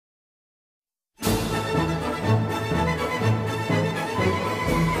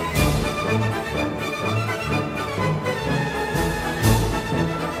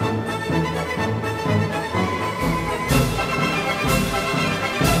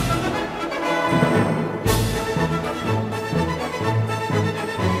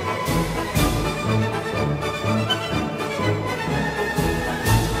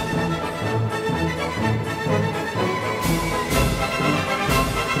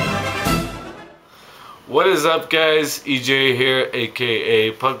What is up, guys? EJ here,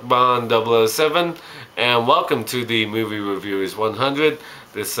 aka PuckBond007, and welcome to the Movie Reviewers 100,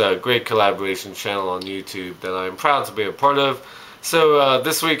 this great collaboration channel on YouTube that I'm proud to be a part of. So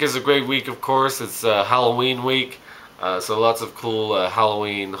this week is a great week, of course. It's Halloween week, so lots of cool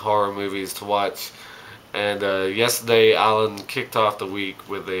Halloween horror movies to watch. And yesterday, Alan kicked off the week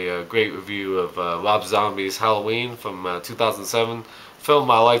with a great review of Rob Zombie's Halloween from 2007, film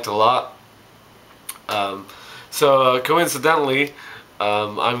I liked a lot. Coincidentally,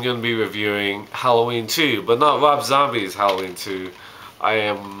 I'm going to be reviewing Halloween 2, but not Rob Zombie's Halloween 2. I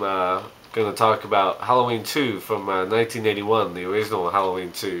am going to talk about Halloween 2 from 1981, the original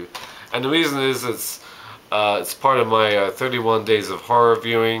Halloween 2. And the reason is it's part of my 31 Days of Horror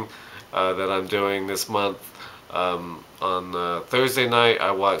viewing that I'm doing this month. On Thursday night,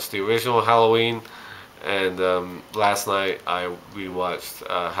 I watched the original Halloween, and last night I rewatched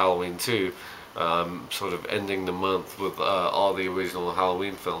Halloween 2. Sort of ending the month with all the original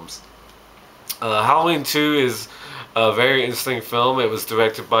Halloween films. Halloween 2 is a very interesting film. It was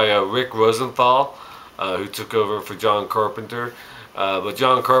directed by Rick Rosenthal, who took over for John Carpenter. But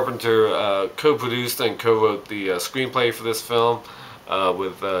John Carpenter co-produced and co-wrote the screenplay for this film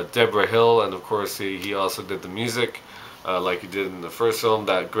with Deborah Hill, and of course he also did the music like he did in the first film.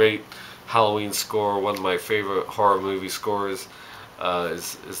 That great Halloween score, one of my favorite horror movie scores.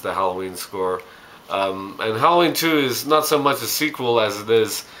 Is the Halloween score. And Halloween 2 is not so much a sequel as it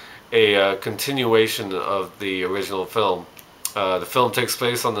is a continuation of the original film. The film takes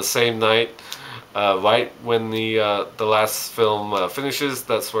place on the same night, right when the last film finishes.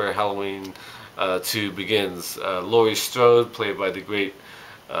 That's where Halloween 2 begins. Laurie Strode, played by the great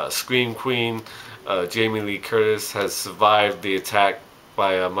Scream Queen, Jamie Lee Curtis, has survived the attack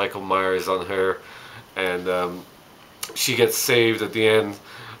by Michael Myers on her, and she gets saved at the end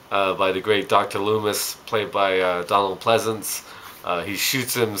by the great Dr. Loomis, played by Donald Pleasance. He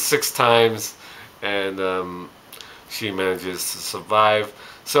shoots him 6 times, and she manages to survive.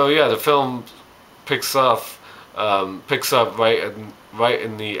 So yeah, the film picks up right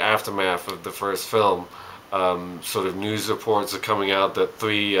in the aftermath of the first film. Sort of news reports are coming out that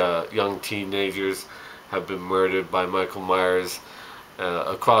 3 young teenagers have been murdered by Michael Myers.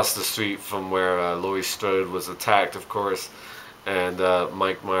 Across the street from where Laurie Strode was attacked, of course, and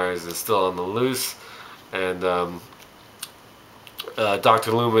Mike Myers is still on the loose, and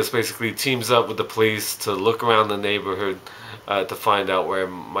Dr. Loomis basically teams up with the police to look around the neighborhood to find out where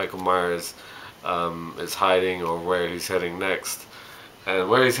Michael Myers is hiding, or where he's heading next. And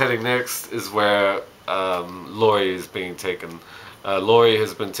where he's heading next is where Laurie is being taken. Laurie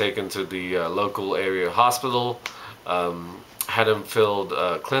has been taken to the local area hospital, Haddonfield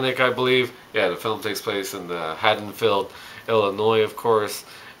Clinic, I believe. Yeah, the film takes place in Haddonfield, Illinois, of course.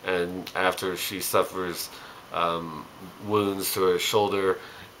 And after she suffers wounds to her shoulder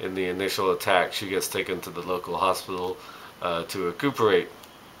in the initial attack, she gets taken to the local hospital to recuperate.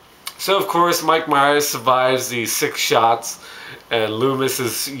 So, of course, Mike Myers survives the 6 shots, and Loomis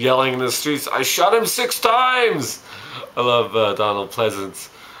is yelling in the streets, "I shot him 6 times!" I love Donald Pleasance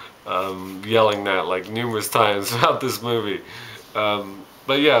yelling that like numerous times throughout this movie.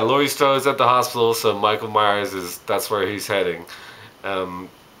 But yeah, Laurie Strode's at the hospital, so Michael Myers that's where he's heading.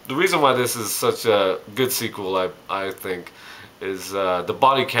 The reason why this is such a good sequel, I think, is the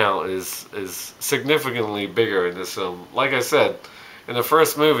body count is significantly bigger in this film. Like I said, in the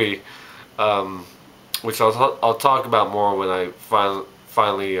first movie, which I'll talk about more when I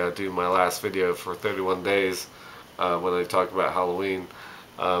finally do my last video for 31 days, when I talk about Halloween.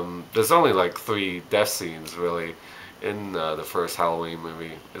 There's only like 3 death scenes really in the first Halloween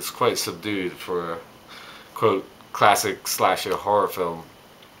movie. It's quite subdued for a quote classic slasher horror film,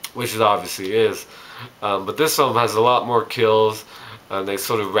 which it obviously is. But this film has a lot more kills, and they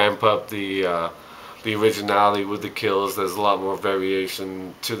sort of ramp up the originality with the kills. There's a lot more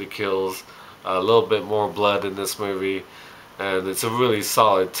variation to the kills, a little bit more blood in this movie, and it's a really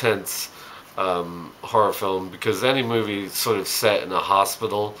solid, tense horror film, because any movie sort of set in a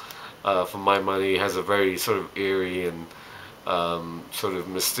hospital, for my money, has a very sort of eerie and sort of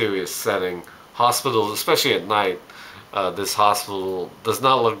mysterious setting. Hospitals, especially at night, this hospital does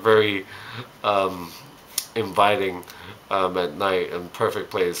not look very inviting at night, and perfect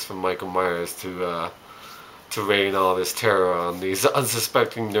place for Michael Myers to rain all this terror on these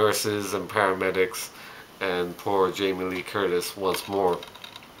unsuspecting nurses and paramedics, and poor Jamie Lee Curtis once more.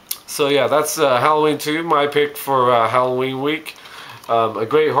 So yeah, that's Halloween 2, my pick for Halloween week. A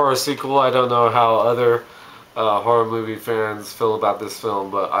great horror sequel. I don't know how other horror movie fans feel about this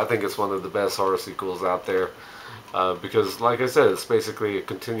film, but I think it's one of the best horror sequels out there. because, like I said, it's basically a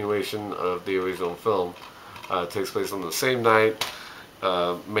continuation of the original film. It takes place on the same night,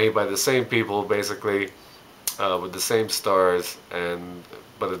 made by the same people, basically, with the same stars,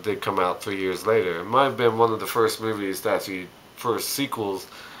 but it did come out 3 years later. It might have been one of the first movies, first sequels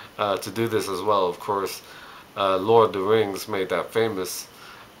to do this as well. Of course, Lord of the Rings made that famous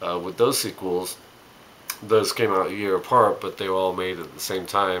with those sequels. Those came out a year apart, but they were all made at the same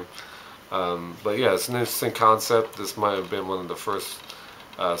time. But yeah, it's an interesting concept. This might have been one of the first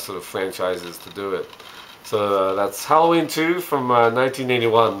sort of franchises to do it. So that's Halloween 2 from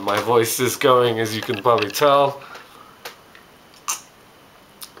 1981. My voice is going, as you can probably tell.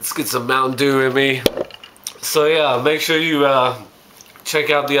 Let's get some Mountain Dew in me. So yeah, make sure you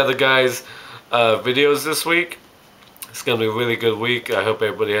check out the other guys' videos this week. It's going to be a really good week. I hope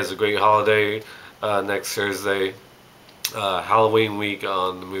everybody has a great holiday next Thursday. Halloween week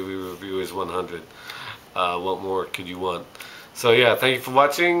on the Movie Reviewers 100. What more could you want? So yeah, thank you for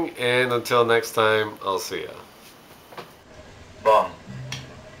watching, and until next time, I'll see ya. Bond.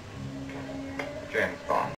 James Bond.